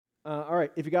All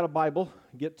right, if you got a Bible,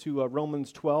 get to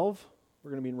Romans 12.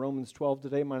 We're going to be in Romans 12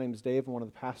 today. My name is Dave. I'm one of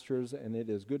the pastors, and it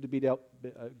is good to be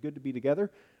together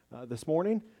this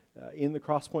morning in the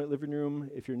Crosspoint living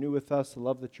room. If you're new with us,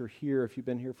 love that you're here. If you've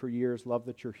been here for years, love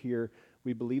that you're here.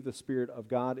 We believe the Spirit of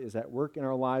God is at work in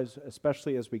our lives,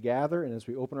 especially as we gather and as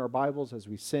we open our Bibles, as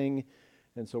we sing.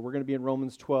 And so we're going to be in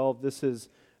Romans 12. This is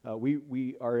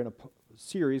we are in a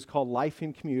series called Life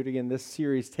in Community, and this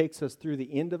series takes us through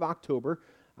the end of October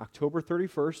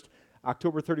 31st,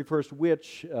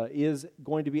 which is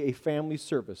going to be a family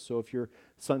service. So if you're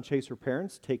Sun Chaser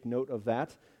parents, take note of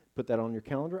that. Put that on your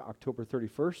calendar. October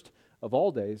 31st of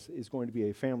all days is going to be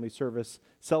a family service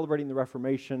celebrating the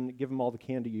Reformation. Give them all the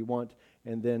candy you want,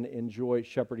 and then enjoy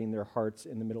shepherding their hearts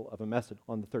in the middle of a message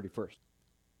on the 31st.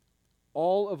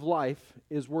 All of life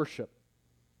is worship.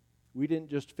 We didn't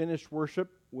just finish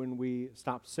worship when we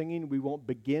stopped singing. We won't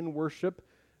begin worship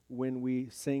when we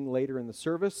sing later in the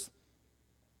service.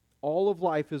 All of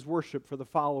life is worship for the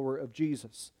follower of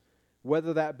Jesus,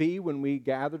 whether that be when we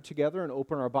gather together and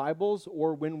open our Bibles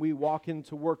or when we walk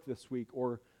into work this week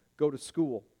or go to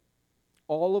school.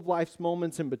 All of life's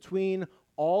moments in between,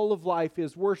 all of life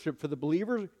is worship. For the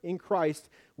believer in Christ,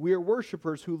 we are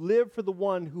worshipers who live for the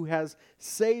one who has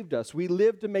saved us. We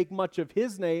live to make much of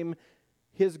His name,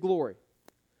 His glory.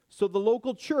 So the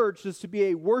local church is to be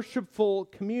a worshipful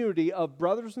community of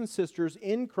brothers and sisters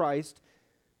in Christ.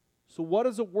 So what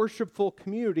does a worshipful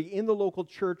community in the local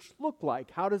church look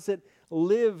like? How does it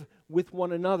live with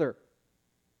one another?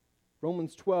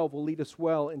 Romans 12 will lead us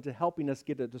well into helping us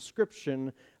get a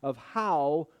description of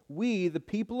how we, the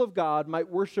people of God, might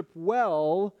worship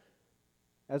well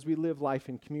as we live life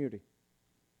in community.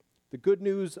 The good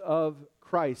news of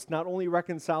Christ not only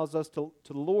reconciles us to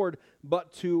the Lord,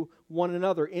 but to one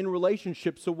another in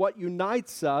relationship. So what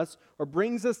unites us or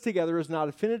brings us together is not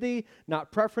affinity,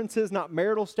 not preferences, not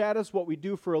marital status, what we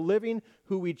do for a living,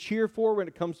 who we cheer for when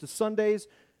it comes to Sundays,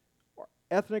 our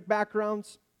ethnic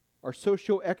backgrounds, our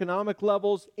socioeconomic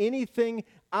levels, anything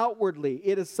outwardly.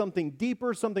 It is something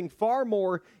deeper, something far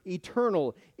more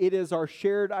eternal. It is our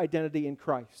shared identity in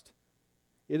Christ.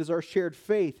 It is our shared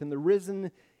faith in the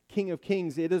risen King of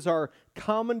Kings. It is our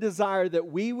common desire that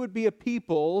we would be a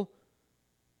people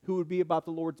who would be about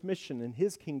the Lord's mission and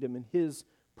His kingdom and His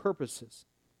purposes.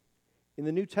 In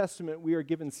the New Testament, we are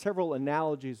given several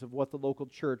analogies of what the local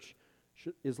church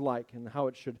is like and how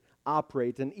it should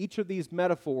operate. And each of these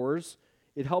metaphors,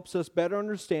 it helps us better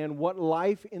understand what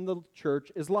life in the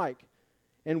church is like.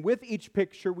 And with each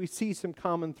picture, we see some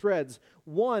common threads.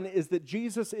 One is that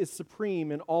Jesus is supreme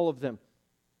in all of them.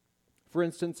 For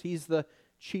instance, He's the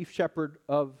chief shepherd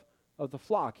of the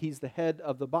flock. He's the head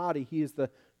of the body. He is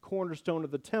the cornerstone of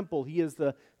the temple. He is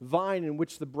the vine in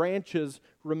which the branches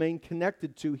remain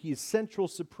connected to. He is central,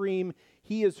 supreme.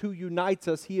 He is who unites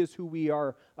us. He is who we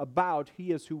are about.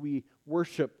 He is who we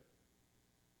worship.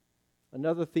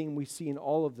 Another theme we see in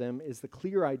all of them is the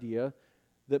clear idea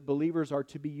that believers are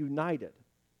to be united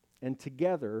and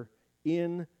together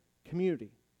in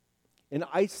community. An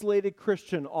isolated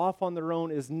Christian off on their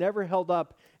own is never held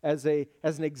up as an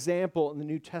example in the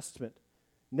New Testament.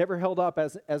 Never held up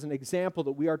as an example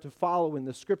that we are to follow in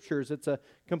the Scriptures. It's a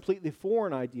completely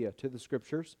foreign idea to the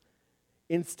Scriptures.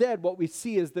 Instead, what we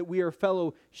see is that we are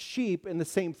fellow sheep in the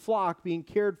same flock being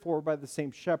cared for by the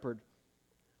same shepherd.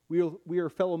 We are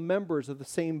fellow members of the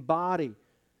same body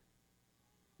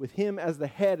with Him as the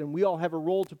head, and we all have a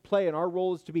role to play, and our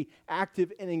role is to be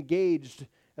active and engaged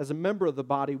as a member of the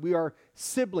body. We are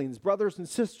siblings, brothers and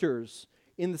sisters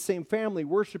in the same family,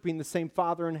 worshiping the same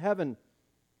Father in heaven.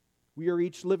 We are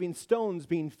each living stones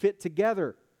being fit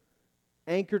together,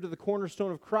 anchored to the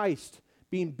cornerstone of Christ,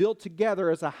 being built together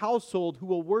as a household who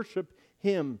will worship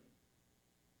Him.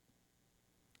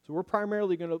 So we're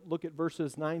primarily going to look at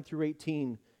verses 9 through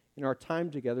 18 in our time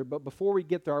together. But before we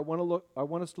get there, I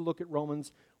want us to look at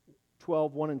Romans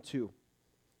 12, 1 and 2,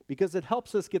 because it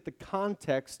helps us get the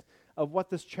context of what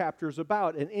this chapter is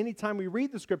about. And anytime we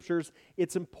read the Scriptures,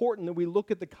 it's important that we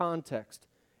look at the context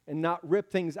and not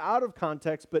rip things out of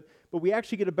context, but we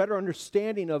actually get a better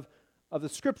understanding of the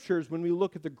Scriptures when we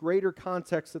look at the greater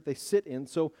context that they sit in.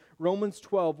 So Romans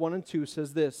 12, 1 and 2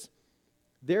 says this: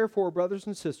 "Therefore, brothers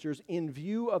and sisters, in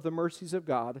view of the mercies of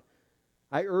God,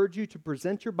 I urge you to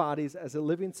present your bodies as a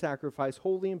living sacrifice,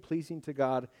 holy and pleasing to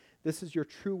God. This is your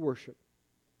true worship.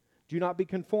 Do not be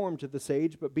conformed to this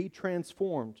age, but be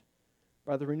transformed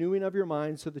by the renewing of your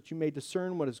mind, so that you may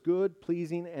discern what is good,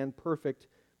 pleasing, and perfect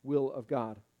will of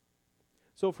God."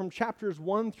 So from chapters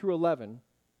 1 through 11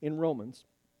 in Romans,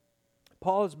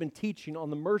 Paul has been teaching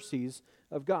on the mercies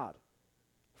of God.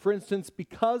 For instance,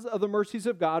 because of the mercies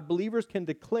of God, believers can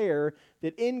declare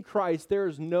that in Christ there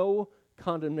is no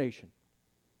condemnation,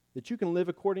 that you can live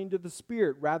according to the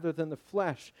Spirit rather than the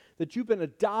flesh, that you've been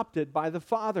adopted by the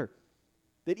Father,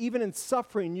 that even in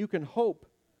suffering you can hope,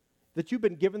 that you've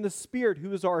been given the Spirit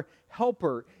who is our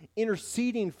helper,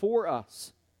 interceding for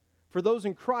us. For those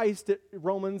in Christ,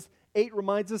 Romans 8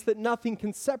 reminds us that nothing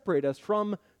can separate us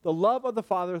from the love of the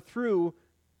Father through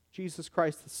Jesus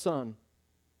Christ the Son.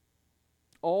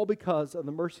 All because of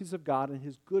the mercies of God and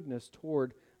His goodness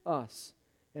toward us.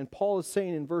 And Paul is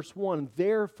saying in verse 1,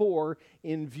 therefore,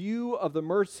 in view of the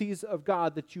mercies of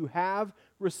God that you have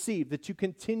received, that you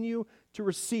continue to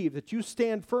receive, that you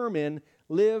stand firm in,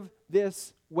 live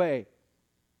this way.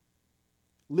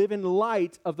 Live in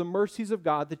light of the mercies of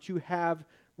God that you have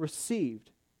received.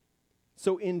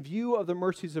 So in view of the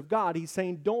mercies of God, he's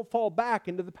saying don't fall back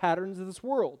into the patterns of this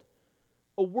world.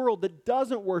 A world that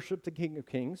doesn't worship the King of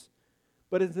Kings,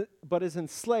 but is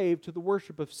enslaved to the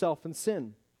worship of self and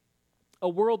sin. A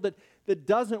world that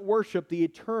doesn't worship the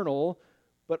eternal,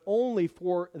 that only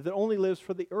lives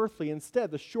for the earthly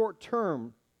instead, the short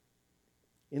term.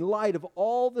 In light of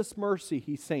all this mercy,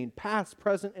 he's saying, past,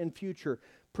 present, and future,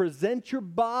 present your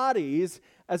bodies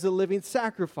as a living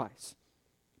sacrifice.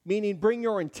 Meaning bring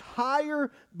your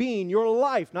entire being, your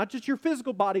life, not just your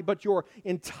physical body, but your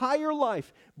entire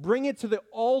life, bring it to the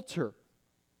altar.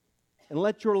 And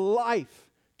let your life,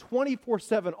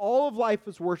 24/7, all of life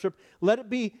is worship, let it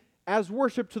be as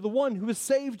worship to the one who has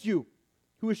saved you,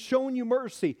 who has shown you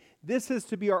mercy. This is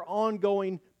to be our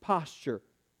ongoing posture.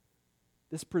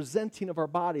 This presenting of our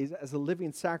bodies as a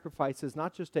living sacrifice is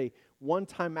not just a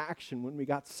one-time action when we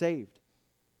got saved.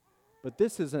 But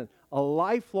this is a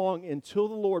lifelong until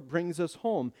the Lord brings us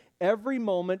home. Every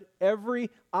moment, every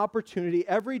opportunity,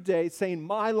 every day saying,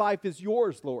 my life is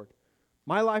yours, Lord.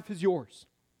 My life is yours.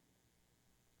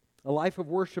 A life of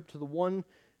worship to the one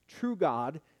true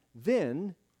God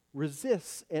then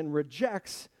resists and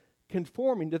rejects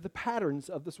conforming to the patterns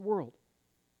of this world.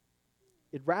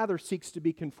 It rather seeks to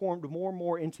be conformed more and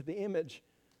more into the image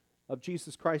of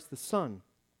Jesus Christ the Son.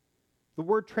 The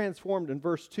word transformed in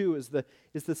verse 2 is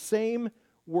the same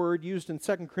word used in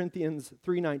 2 Corinthians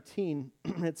 3:19.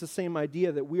 It's the same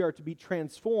idea that we are to be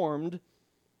transformed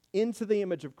into the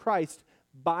image of Christ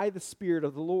by the Spirit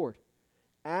of the Lord.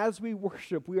 As we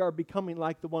worship, we are becoming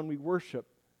like the one we worship.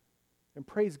 And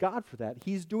praise God for that.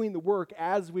 He's doing the work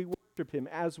as we worship Him,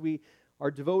 as we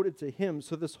are devoted to Him.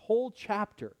 So this whole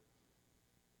chapter,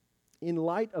 in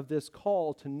light of this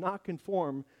call to not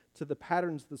conform to the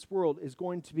patterns of this world, is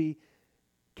going to be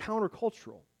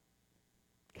countercultural,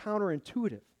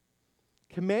 counterintuitive,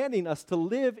 commanding us to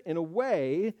live in a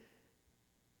way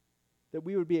that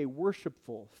we would be a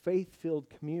worshipful, faith-filled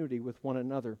community with one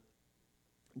another.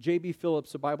 J.B.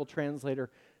 Phillips, a Bible translator,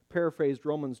 paraphrased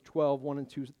Romans 12:1 and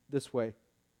 2 this way.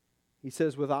 He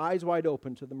says, with eyes wide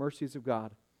open to the mercies of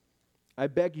God, I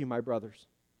beg you, my brothers,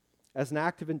 as an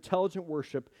act of intelligent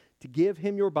worship, to give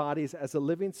Him your bodies as a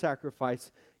living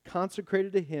sacrifice,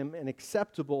 consecrated to Him and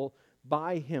acceptable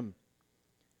by Him.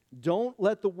 Don't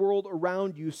let the world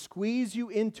around you squeeze you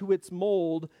into its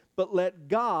mold, but let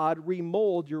God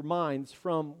remold your minds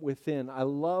from within. I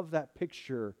love that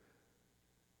picture,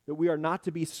 that we are not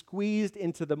to be squeezed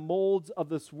into the molds of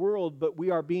this world, but we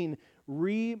are being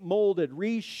remolded,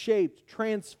 reshaped,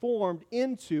 transformed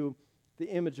into the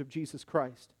image of Jesus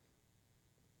Christ.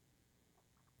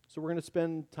 So we're going to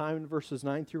spend time in verses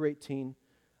 9 through 18.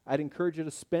 I'd encourage you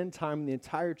to spend time in the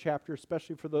entire chapter,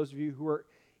 especially for those of you who are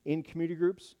in community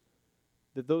groups,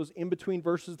 that those in-between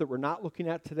verses that we're not looking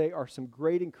at today are some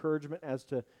great encouragement as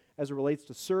it relates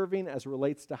to serving, as it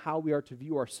relates to how we are to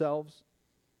view ourselves.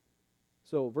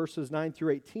 So verses 9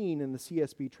 through 18 in the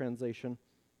CSB translation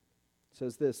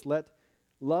says this, let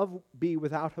love be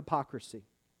without hypocrisy.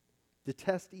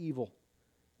 Detest evil.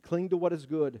 Cling to what is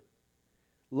good.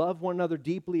 Love one another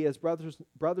deeply as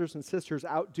brothers and sisters.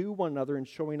 Outdo one another in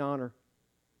showing honor.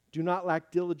 Do not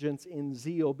lack diligence in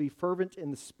zeal. Be fervent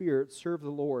in the Spirit. Serve the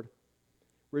Lord.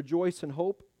 Rejoice in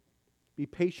hope. Be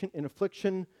patient in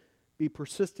affliction. Be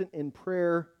persistent in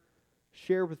prayer.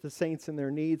 Share with the saints in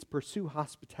their needs. Pursue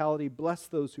hospitality. Bless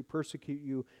those who persecute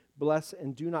you. Bless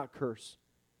and do not curse.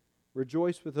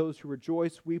 Rejoice with those who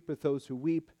rejoice. Weep with those who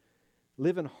weep.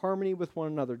 Live in harmony with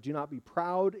one another. Do not be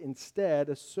proud. Instead,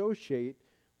 associate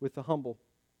with the humble.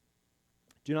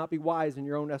 Do not be wise in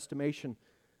your own estimation.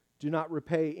 Do not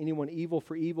repay anyone evil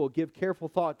for evil. Give careful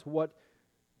thought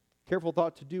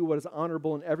to do what is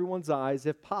honorable in everyone's eyes.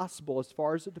 If possible, as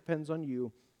far as it depends on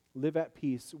you, live at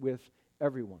peace with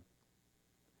everyone.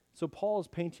 So Paul is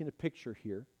painting a picture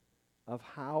here of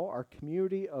how our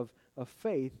community of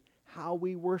faith, how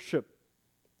we worship.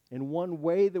 and one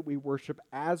way that we worship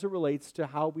as it relates to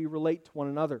how we relate to one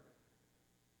another.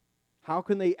 How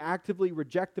can they actively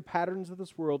reject the patterns of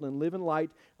this world and live in light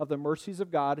of the mercies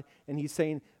of God? And he's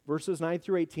saying, verses 9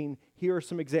 through 18, here are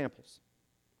some examples.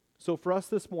 So for us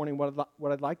this morning,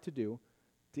 what I'd like to do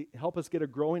to help us get a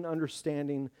growing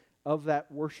understanding of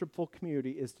that worshipful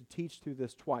community is to teach through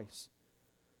this twice.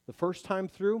 The first time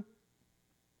through,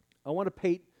 I want to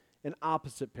paint an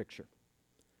opposite picture.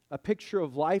 A picture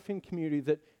of life in community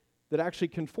that actually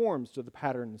conforms to the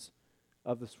patterns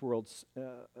of this world,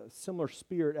 a similar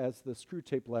spirit as the Screw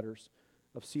Tape Letters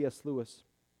of C.S. Lewis.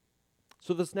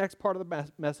 So this next part of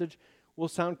the message will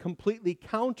sound completely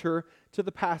counter to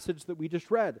the passage that we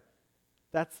just read.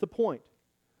 That's the point.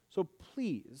 So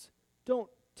please, don't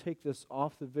take this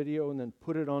off the video and then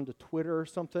put it onto Twitter or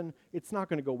something. It's not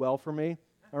going to go well for me,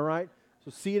 all right?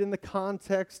 So see it in the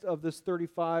context of this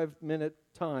 35-minute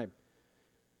time.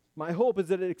 My hope is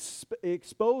that it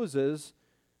exposes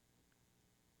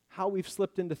how we've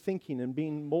slipped into thinking and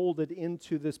being molded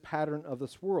into this pattern of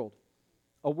this world.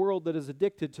 A world that is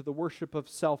addicted to the worship of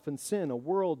self and sin. A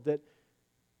world that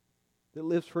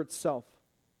lives for itself.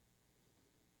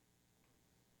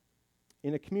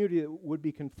 In a community that would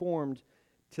be conformed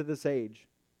to this age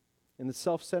and the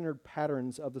self-centered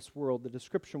patterns of this world, the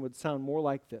description would sound more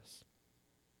like this.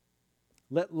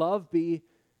 Let love be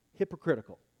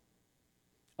hypocritical.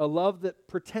 A love that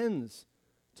pretends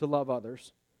to love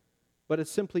others, but is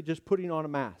simply just putting on a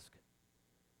mask.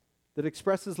 That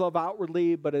expresses love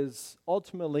outwardly, but is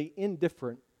ultimately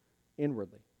indifferent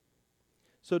inwardly.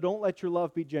 So don't let your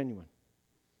love be genuine.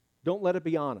 Don't let it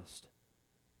be honest.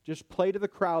 Just play to the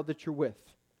crowd that you're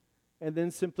with, and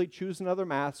then simply choose another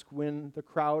mask when the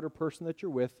crowd or person that you're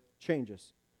with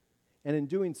changes. And in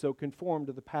doing so, conform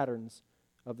to the patterns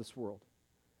of this world.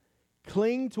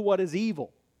 Cling to what is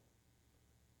evil.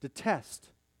 Detest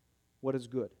what is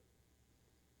good.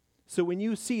 So when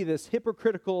you see this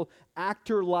hypocritical,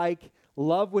 actor-like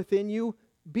love within you,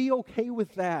 be okay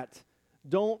with that.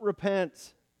 Don't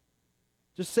repent.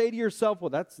 Just say to yourself,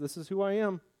 well, this is who I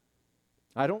am.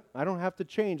 I don't have to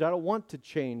change. I don't want to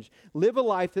change. Live a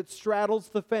life that straddles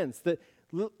the fence, that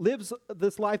lives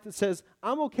this life that says,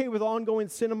 I'm okay with ongoing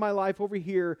sin in my life over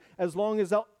here as long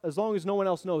as no one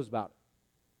else knows about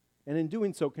it. And in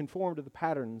doing so, conform to the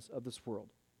patterns of this world.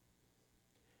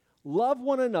 Love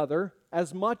one another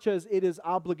as much as it is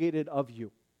obligated of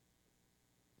you.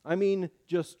 I mean,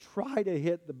 just try to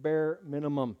hit the bare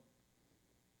minimum.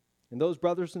 And those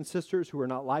brothers and sisters who are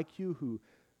not like you, who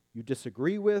you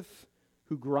disagree with,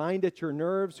 who grind at your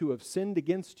nerves, who have sinned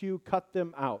against you, cut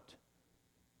them out.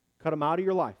 Cut them out of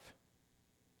your life.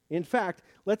 In fact,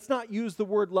 let's not use the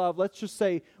word love. Let's just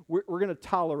say we're going to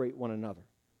tolerate one another.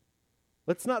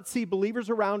 Let's not see believers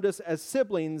around us as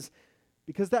siblings,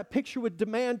 because that picture would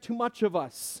demand too much of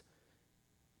us,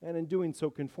 and in doing so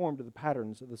conform to the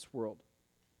patterns of this world.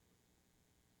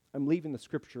 I'm leaving the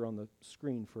scripture on the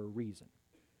screen for a reason.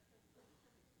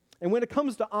 And when it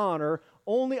comes to honor,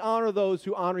 only honor those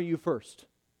who honor you first.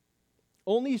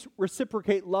 Only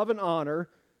reciprocate love and honor,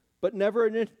 but never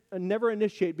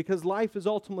initiate, because life is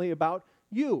ultimately about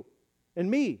you and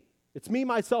me. It's me,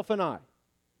 myself, and I.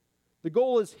 The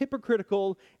goal is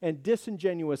hypocritical and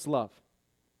disingenuous love.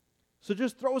 So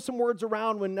just throw some words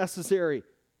around when necessary,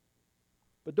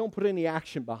 but don't put any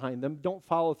action behind them. Don't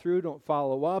follow through. Don't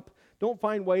follow up. Don't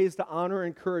find ways to honor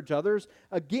and encourage others.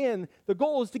 Again, the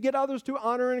goal is to get others to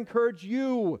honor and encourage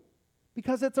you,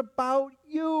 because it's about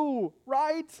you,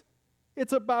 right?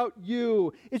 It's about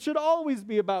you. It should always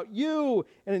be about you,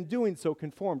 and in doing so,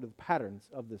 conform to the patterns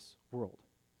of this world.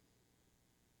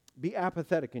 Be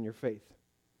apathetic in your faith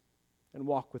and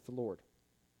walk with the Lord.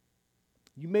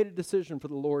 You made a decision for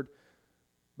the Lord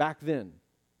back then,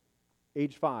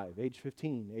 age 5, age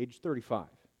 15, age 35.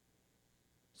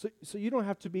 So you don't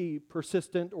have to be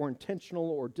persistent or intentional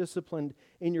or disciplined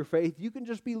in your faith. You can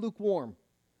just be lukewarm.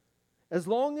 As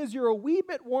long as you're a wee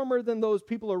bit warmer than those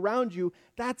people around you,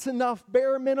 that's enough,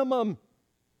 bare minimum.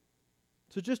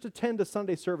 So just attend a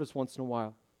Sunday service once in a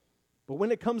while. But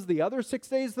when it comes to the other 6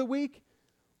 days of the week,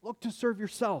 look to serve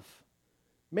yourself.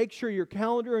 Make sure your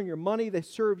calendar and your money, they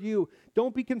serve you.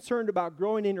 Don't be concerned about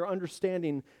growing in your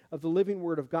understanding of the living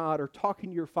Word of God or talking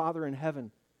to your Father in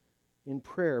heaven in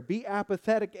prayer. Be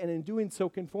apathetic, and in doing so,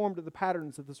 conform to the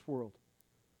patterns of this world.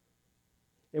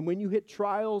 And when you hit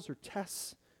trials or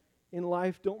tests in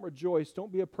life, don't rejoice.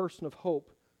 Don't be a person of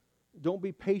hope. Don't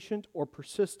be patient or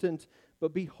persistent,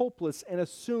 but be hopeless and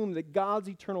assume that God's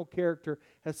eternal character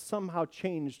has somehow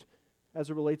changed as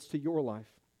it relates to your life,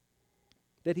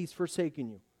 that He's forsaken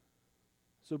you.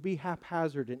 So be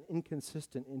haphazard and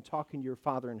inconsistent in talking to your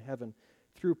Father in heaven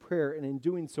through prayer, and in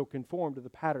doing so conform to the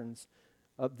patterns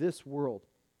of this world.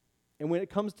 And when it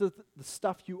comes to the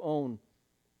stuff you own,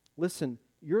 listen,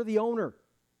 you're the owner,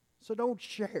 so don't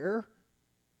share.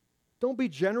 Don't be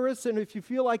generous, and if you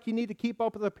feel like you need to keep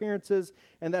up with appearances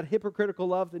and that hypocritical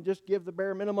love, then just give the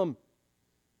bare minimum.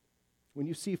 When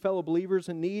you see fellow believers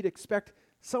in need, expect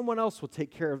someone else will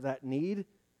take care of that need,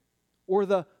 or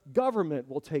the government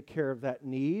will take care of that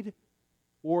need,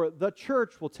 or the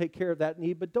church will take care of that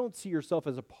need, but don't see yourself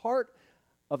as a part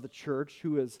of the church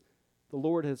who is the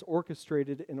Lord has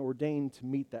orchestrated and ordained to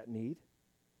meet that need,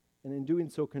 and in doing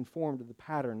so conform to the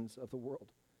patterns of the world.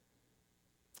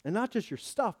 And not just your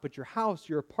stuff, but your house,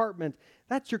 your apartment.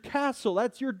 That's your castle.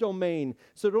 That's your domain.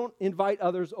 So don't invite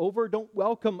others over. Don't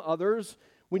welcome others.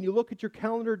 When you look at your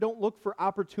calendar, don't look for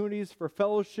opportunities for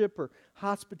fellowship or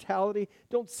hospitality.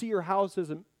 Don't see your house as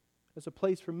a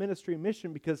place for ministry and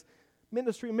mission, because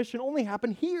ministry and mission only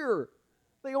happen here.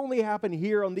 They only happen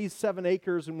here on these 7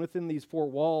 acres and within these 4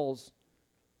 walls.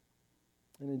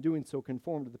 And in doing so,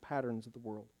 conform to the patterns of the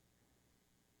world.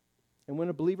 And when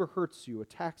a believer hurts you,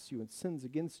 attacks you, and sins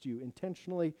against you,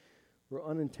 intentionally or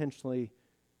unintentionally,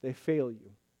 they fail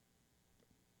you.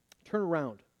 Turn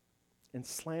around and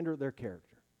slander their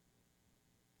character.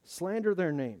 Slander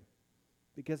their name,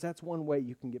 because that's one way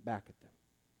you can get back at them.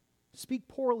 Speak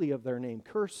poorly of their name.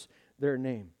 Curse their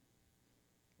name.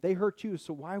 They hurt you,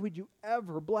 so why would you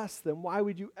ever bless them? Why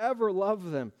would you ever love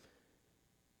them?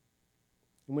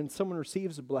 And when someone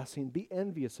receives a blessing, be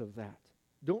envious of that.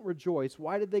 Don't rejoice.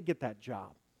 Why did they get that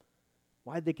job?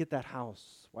 Why did they get that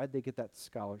house? Why did they get that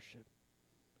scholarship?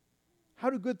 How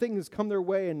do good things come their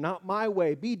way and not my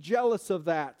way? Be jealous of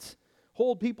that.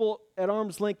 Hold people at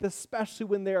arm's length, especially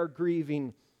when they are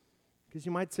grieving, because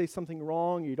you might say something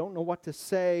wrong, you don't know what to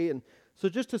say, and so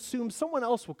just assume someone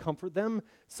else will comfort them,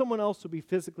 someone else will be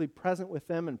physically present with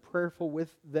them and prayerful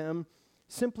with them.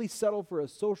 Simply settle for a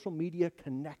social media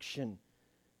connection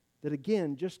that,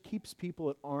 again, just keeps people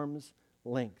at arm's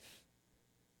length,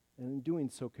 and in doing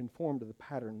so conform to the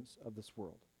patterns of this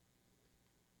world.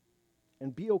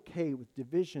 And be okay with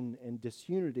division and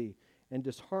disunity and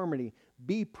disharmony.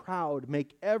 Be proud.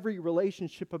 Make every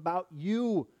relationship about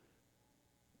you.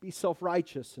 Be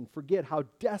self-righteous and forget how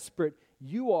desperate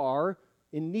you are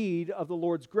in need of the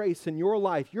Lord's grace in your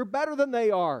life. You're better than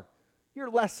they are. You're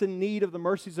less in need of the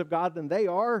mercies of God than they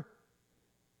are.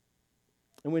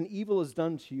 And when evil is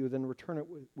done to you, then return it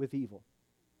with evil.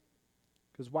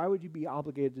 Because why would you be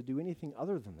obligated to do anything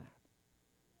other than that?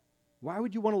 Why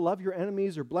would you want to love your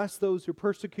enemies or bless those who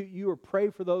persecute you or pray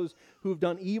for those who have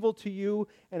done evil to you,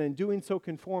 and in doing so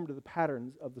conform to the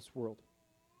patterns of this world?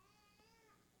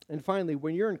 And finally,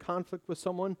 when you're in conflict with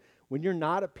someone, when you're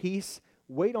not at peace,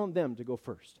 wait on them to go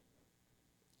first.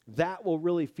 That will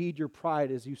really feed your pride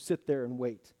as you sit there and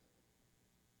wait.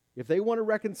 If they want to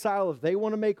reconcile, if they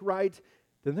want to make right,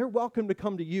 then they're welcome to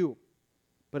come to you.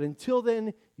 But until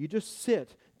then, you just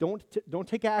sit. Don't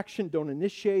take action. Don't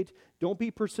initiate. Don't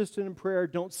be persistent in prayer.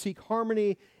 Don't seek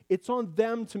harmony. It's on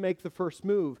them to make the first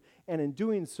move. And in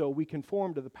doing so, we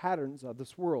conform to the patterns of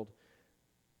this world.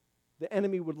 The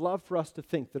enemy would love for us to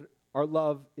think that our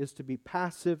love is to be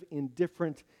passive,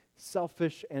 indifferent,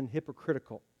 selfish, and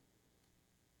hypocritical.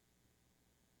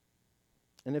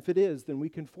 And if it is, then we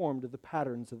conform to the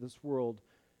patterns of this world.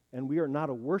 And we are not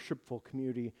a worshipful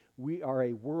community. We are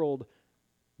a world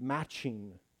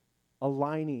matching,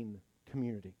 aligning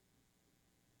community.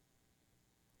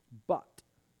 But,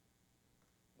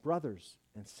 brothers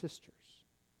and sisters,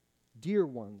 dear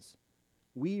ones,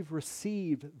 we've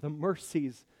received the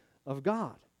mercies of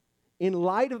God. In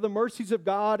light of the mercies of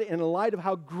God and in light of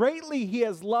how greatly He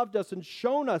has loved us and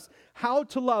shown us how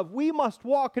to love, we must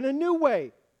walk in a new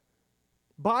way.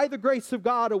 By the grace of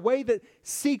God, a way that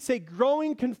seeks a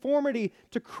growing conformity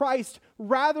to Christ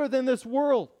rather than this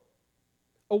world.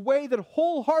 A way that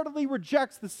wholeheartedly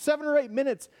rejects the 7 or 8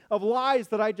 minutes of lies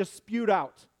that I just spewed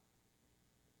out.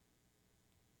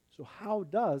 So how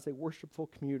does a worshipful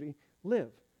community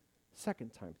live?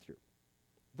 Second time through.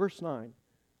 Verse 9,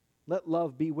 let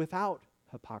love be without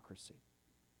hypocrisy.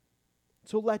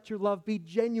 So let your love be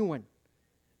genuine.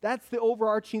 That's the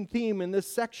overarching theme in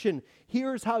this section.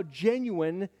 Here's how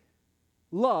genuine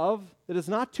love that is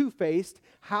not two-faced,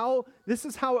 this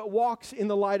is how it walks in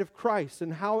the light of Christ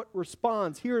and how it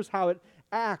responds. Here's how it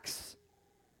acts.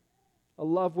 A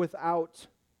love without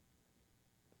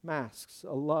masks,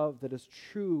 a love that is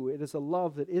true. It is a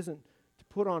love that isn't to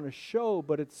put on a show,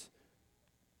 but it's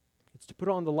to put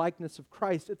on the likeness of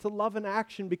Christ. It's a love in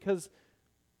action, because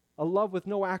a love with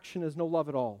no action is no love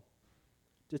at all.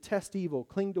 Detest evil,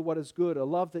 cling to what is good, a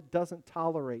love that doesn't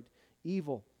tolerate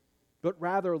evil, but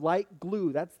rather, like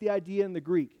glue, that's the idea in the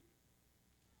Greek,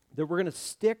 that we're going to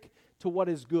stick to what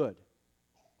is good,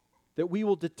 that we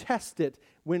will detest it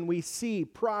when we see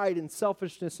pride and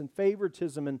selfishness and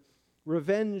favoritism and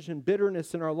revenge and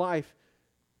bitterness in our life,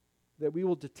 that we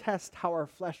will detest how our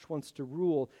flesh wants to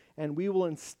rule, and we will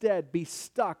instead be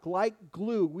stuck like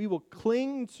glue. We will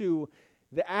cling to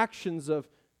the actions of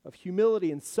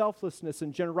humility and selflessness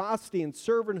and generosity and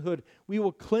servanthood. We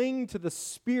will cling to the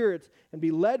Spirit and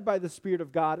be led by the Spirit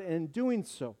of God, and in doing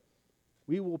so,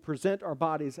 we will present our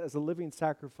bodies as a living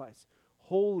sacrifice,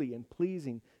 holy and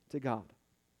pleasing to God.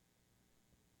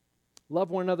 Love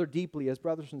one another deeply as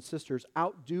brothers and sisters.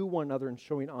 Outdo one another in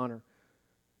showing honor.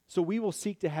 So we will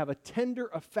seek to have a tender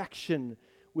affection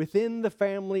within the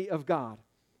family of God,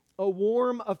 a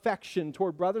warm affection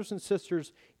toward brothers and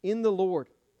sisters in the Lord.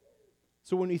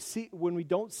 So when we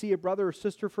don't see a brother or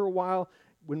sister for a while,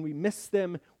 when we miss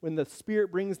them, when the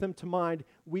Spirit brings them to mind,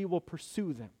 we will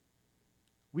pursue them.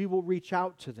 We will reach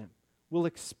out to them. We'll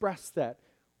express that.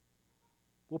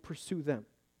 We'll pursue them.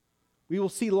 We will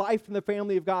see life in the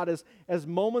family of God as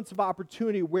moments of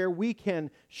opportunity where we can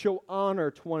show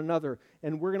honor to one another,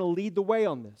 and we're going to lead the way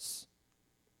on this.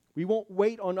 We won't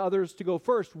wait on others to go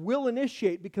first. We'll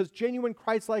initiate because genuine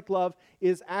Christ-like love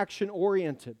is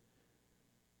action-oriented.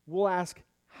 We'll ask,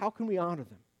 how can we honor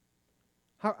them?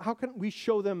 How can we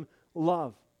show them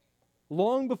love?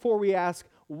 Long before we ask,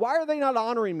 why are they not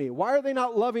honoring me? Why are they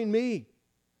not loving me?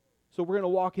 So we're going to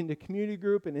walk into community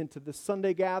group and into the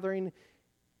Sunday gathering,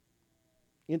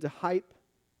 into hype,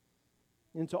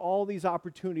 into all these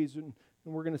opportunities, and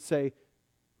we're going to say,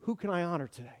 who can I honor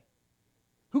today?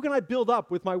 Who can I build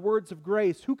up with my words of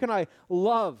grace? Who can I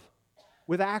love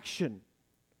with action?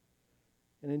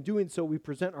 And in doing so, we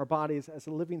present our bodies as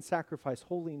a living sacrifice,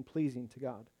 holy and pleasing to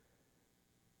God.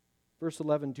 Verse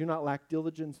 11, do not lack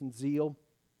diligence and zeal.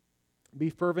 Be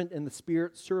fervent in the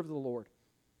Spirit, serve the Lord.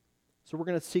 So we're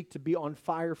going to seek to be on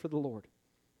fire for the Lord.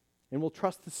 And we'll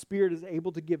trust the Spirit is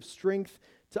able to give strength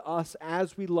to us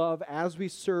as we love, as we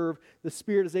serve. The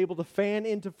Spirit is able to fan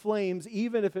into flames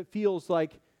even if it feels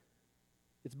like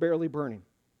it's barely burning.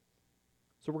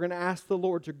 So we're going to ask the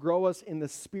Lord to grow us in the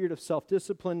spirit of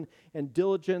self-discipline and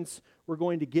diligence. We're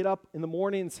going to get up in the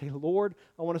morning and say, Lord,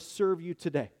 I want to serve you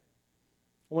today.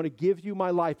 I want to give you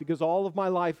my life because all of my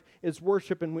life is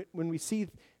worship. And when we see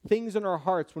things in our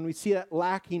hearts, when we see that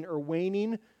lacking or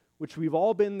waning, which we've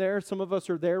all been there, some of us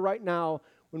are there right now,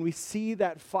 when we see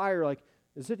that fire, like,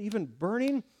 is it even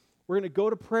burning? We're going to go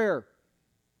to prayer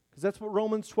because that's what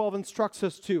Romans 12 instructs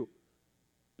us to.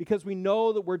 Because we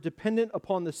know that we're dependent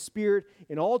upon the Spirit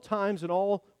in all times and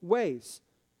all ways.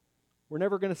 We're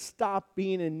never going to stop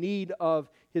being in need of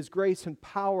His grace and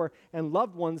power. And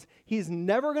loved ones, He's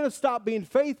never going to stop being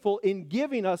faithful in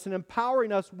giving us and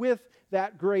empowering us with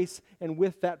that grace and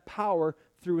with that power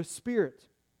through His Spirit.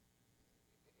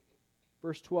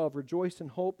 Verse 12, rejoice in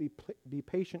hope, be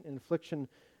patient in affliction,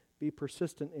 be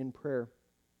persistent in prayer.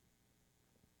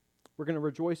 We're going to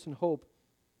rejoice in hope,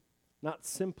 not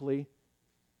simply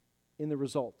in the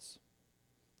results,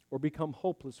 or become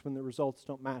hopeless when the results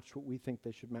don't match what we think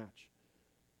they should match.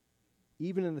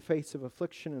 Even in the face of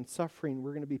affliction and suffering,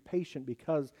 we're going to be patient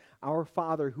because our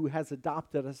Father who has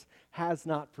adopted us has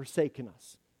not forsaken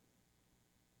us.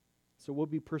 So we'll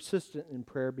be persistent in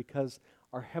prayer because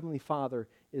our Heavenly Father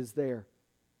is there.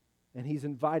 And He's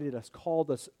invited us, called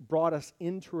us, brought us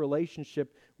into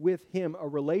relationship with Him, a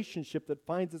relationship that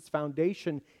finds its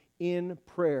foundation in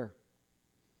prayer.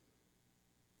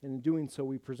 And in doing so,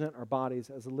 we present our bodies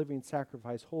as a living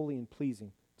sacrifice, holy and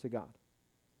pleasing to God.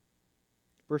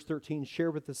 Verse 13,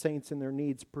 share with the saints in their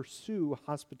needs, pursue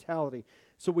hospitality.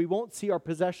 So we won't see our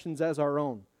possessions as our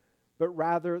own, but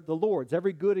rather the Lord's.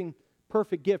 Every good and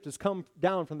perfect gift has come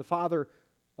down from the Father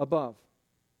above.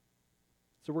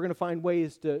 So we're going to find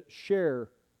ways to share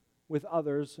with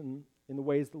others in the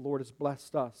ways the Lord has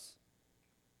blessed us.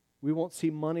 We won't see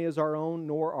money as our own,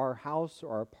 nor our house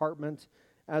or our apartment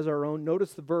as our own.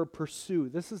 Notice the verb pursue.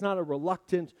 This is not a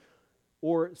reluctant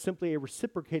or simply a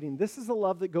reciprocating. This is a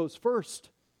love that goes first.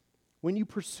 When you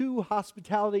pursue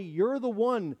hospitality, you're the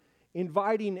one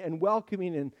inviting and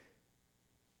welcoming and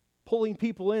pulling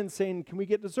people in, saying, can we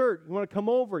get dessert? You want to come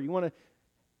over? You want to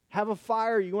have a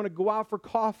fire? You want to go out for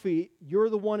coffee? You're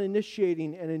the one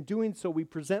initiating, and in doing so, we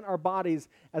present our bodies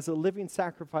as a living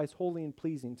sacrifice, holy and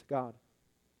pleasing to God.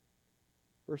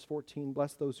 Verse 14,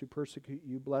 bless those who persecute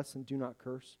you, bless and do not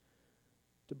curse.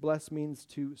 To bless means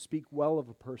to speak well of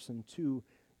a person, to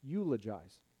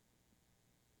eulogize,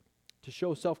 to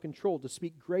show self-control, to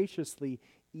speak graciously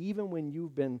even when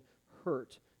you've been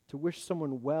hurt, to wish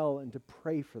someone well and to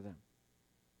pray for them.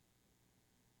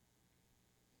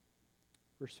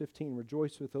 Verse 15,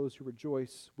 rejoice with those who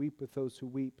rejoice, weep with those who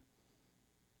weep.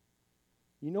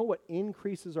 You know what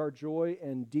increases our joy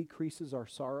and decreases our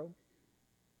sorrow?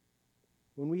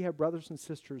 When we have brothers and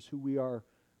sisters who we are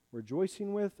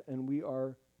rejoicing with and we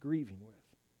are grieving with.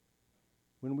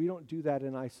 When we don't do that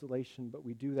in isolation, but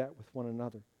we do that with one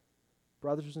another.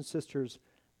 Brothers and sisters,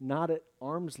 not at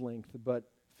arm's length, but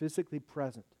physically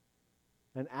present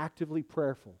and actively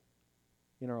prayerful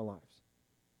in our lives.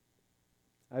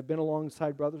 I've been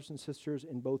alongside brothers and sisters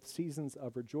in both seasons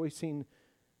of rejoicing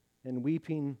and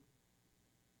weeping.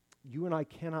 You and I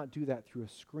cannot do that through a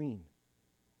screen.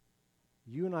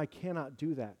 You and I cannot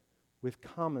do that with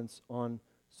comments on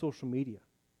social media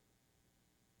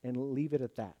and leave it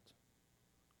at that.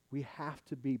 We have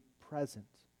to be present.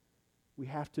 We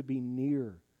have to be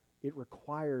near. It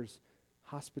requires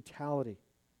hospitality.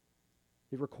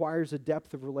 It requires a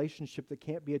depth of relationship that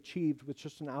can't be achieved with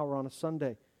just an hour on a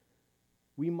Sunday.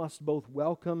 We must both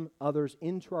welcome others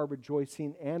into our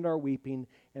rejoicing and our weeping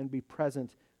and be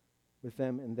present with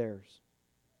them and theirs.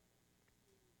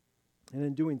 And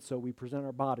in doing so, we present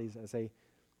our bodies as a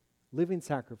living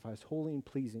sacrifice, holy and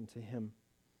pleasing to Him.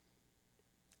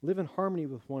 Live in harmony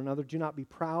with one another. Do not be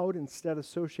proud. Instead,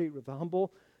 associate with the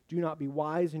humble. Do not be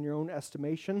wise in your own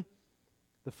estimation.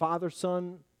 The Father,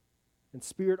 Son, and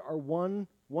Spirit are one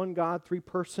God, three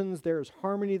persons. There is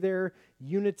harmony there,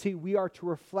 unity. We are to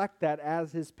reflect that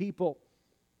as His people.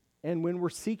 And when we're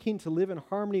seeking to live in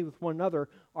harmony with one another,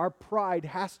 our pride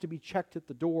has to be checked at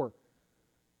the door.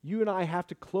 You and I have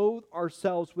to clothe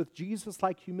ourselves with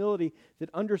Jesus-like humility that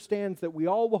understands that we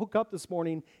all woke up this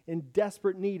morning in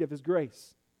desperate need of His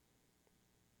grace.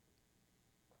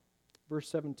 Verse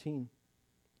 17,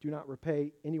 do not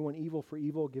repay anyone evil for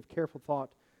evil. Give careful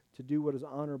thought to do what is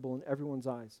honorable in everyone's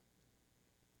eyes.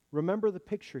 Remember the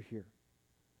picture here.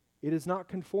 It is not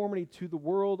conformity to the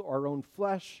world, our own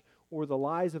flesh, or the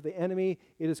lies of the enemy.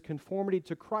 It is conformity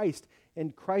to Christ,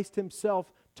 and Christ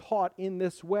Himself taught in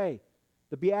this way.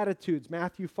 The Beatitudes,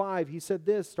 Matthew 5, He said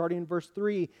this, starting in verse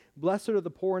 3, Blessed are the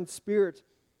poor in spirit,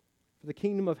 for the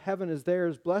kingdom of heaven is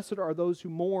theirs. Blessed are those who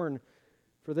mourn,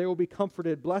 for they will be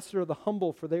comforted. Blessed are the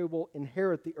humble, for they will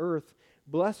inherit the earth.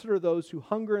 Blessed are those who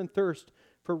hunger and thirst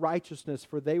for righteousness,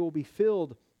 for they will be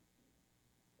filled.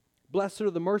 Blessed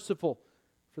are the merciful,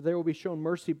 for they will be shown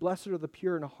mercy. Blessed are the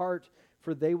pure in heart,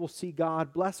 for they will see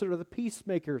God. Blessed are the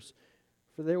peacemakers,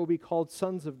 for they will be called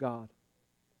sons of God.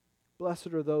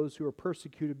 Blessed are those who are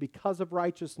persecuted because of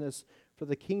righteousness, for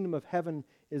the kingdom of heaven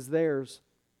is theirs.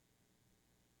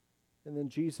 And then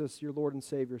Jesus, your Lord and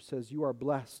Savior, says, you are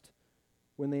blessed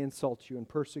when they insult you and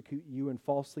persecute you and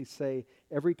falsely say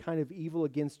every kind of evil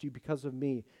against you because of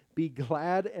me. Be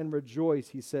glad and rejoice,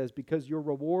 He says, because your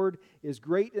reward is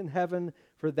great in heaven,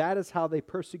 for that is how they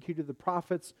persecuted the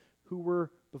prophets who were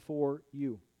before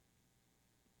you.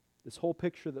 This whole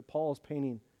picture that Paul is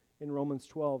painting in Romans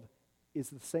 12 is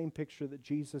the same picture that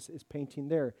Jesus is painting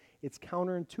there. It's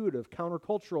counterintuitive,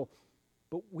 countercultural,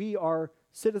 but we are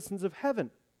citizens of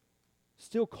heaven,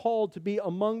 still called to be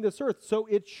among this earth. So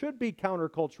it should be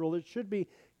countercultural. It should be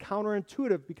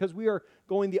counterintuitive because we are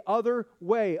going the other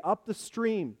way, up the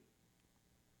stream.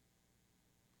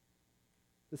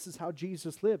 This is how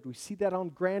Jesus lived. We see that on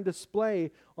grand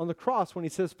display on the cross when He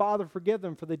says, Father, forgive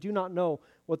them, for they do not know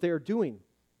what they are doing.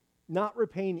 Not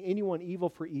repaying anyone evil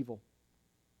for evil.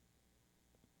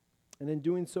 And in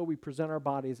doing so, we present our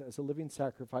bodies as a living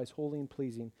sacrifice, holy and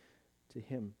pleasing to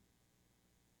Him.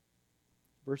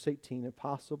 Verse 18, if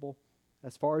possible,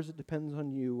 as far as it depends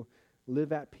on you,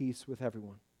 live at peace with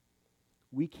everyone.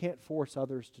 We can't force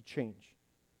others to change.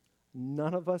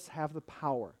 None of us have the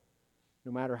power,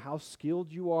 no matter how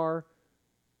skilled you are,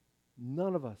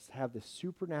 none of us have the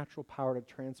supernatural power to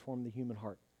transform the human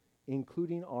heart,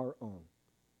 including our own.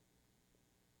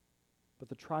 But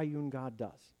the triune God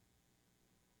does.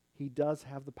 He does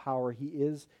have the power. He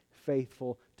is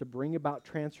faithful to bring about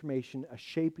transformation, a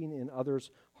shaping in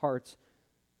others' hearts.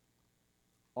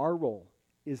 Our role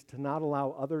is to not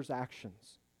allow others'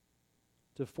 actions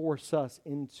to force us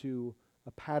into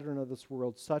a pattern of this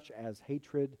world such as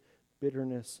hatred,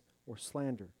 bitterness, or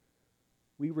slander.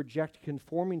 We reject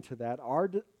conforming to that.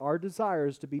 Our desire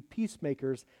is to be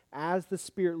peacemakers as the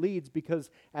Spirit leads, because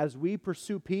as we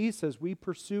pursue peace, as we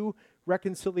pursue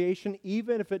reconciliation,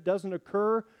 even if it doesn't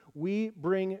occur, we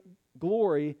bring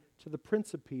glory to the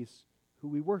Prince of Peace who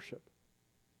we worship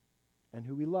and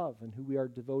who we love and who we are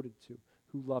devoted to,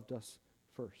 who loved us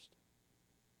first.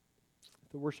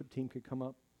 If the worship team could come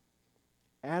up.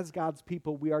 As God's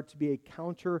people, we are to be a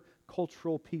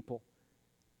counter-cultural people.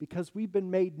 Because we've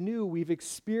been made new, we've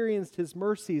experienced His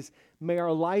mercies. May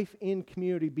our life in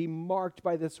community be marked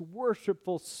by this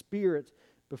worshipful spirit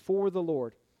before the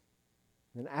Lord.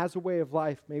 And as a way of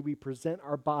life, may we present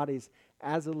our bodies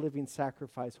as a living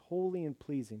sacrifice, holy and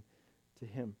pleasing to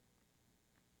Him.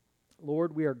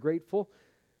 Lord, we are grateful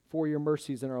for your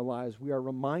mercies in our lives. We are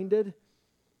reminded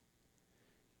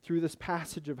through this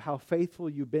passage of how faithful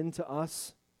you've been to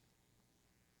us.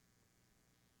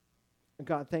 And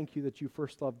God, thank you that you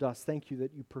first loved us. Thank you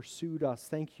that you pursued us.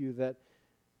 Thank you that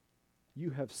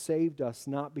you have saved us,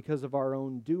 not because of our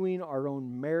own doing, our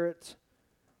own merit,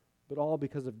 but all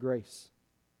because of grace.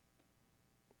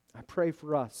 I pray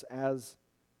for us as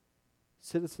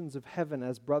citizens of heaven,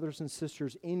 as brothers and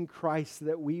sisters in Christ,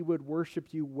 that we would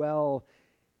worship you well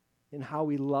in how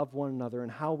we love one another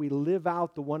and how we live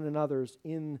out the one another's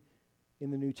in the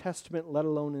New Testament, let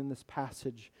alone in this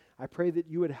passage. I pray that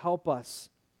you would help us,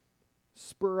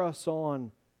 spur us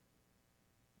on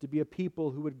to be a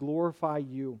people who would glorify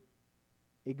you,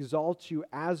 exalt you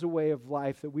as a way of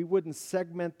life, that we wouldn't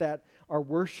segment that our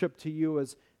worship to you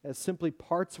as simply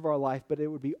parts of our life, but it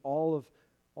would be all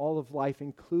of life,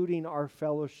 including our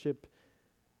fellowship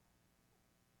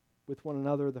with one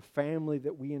another, the family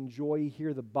that we enjoy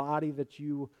here, the body that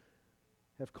you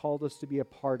have called us to be a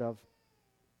part of.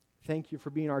 Thank you for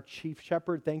being our chief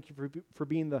shepherd. Thank you for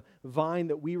being the vine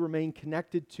that we remain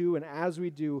connected to, and as we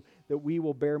do, that we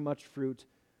will bear much fruit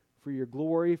for your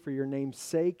glory, for your name's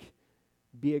sake.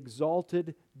 Be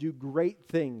exalted, do great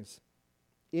things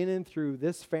in and through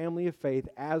this family of faith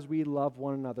as we love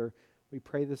one another. We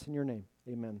pray this in your name.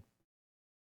 Amen.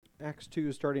 Acts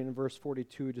 2, starting in verse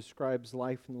 42, describes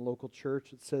life in the local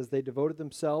church. It says, they devoted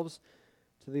themselves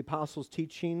to the apostles'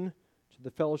 teaching, to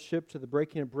the fellowship, to the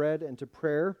breaking of bread, and to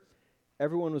prayer.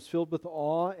 Everyone was filled with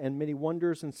awe, and many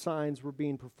wonders and signs were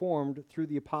being performed through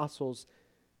the apostles.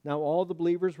 Now all the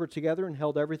believers were together and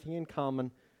held everything in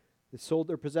common. They sold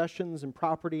their possessions and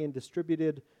property and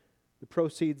distributed the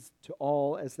proceeds to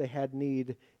all as they had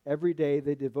need. Every day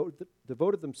they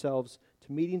devoted themselves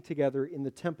to meeting together in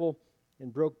the temple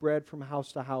and broke bread from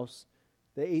house to house.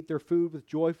 They ate their food with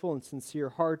joyful and sincere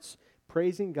hearts,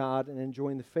 praising God and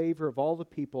enjoying the favor of all the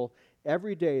people.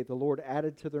 Every day the Lord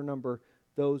added to their number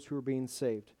those who were being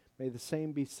saved. May the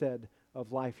same be said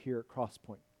of life here at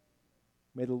Crosspoint.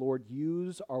 May the Lord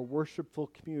use our worshipful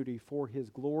community for His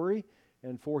glory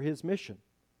and for His mission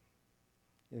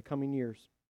in the coming years.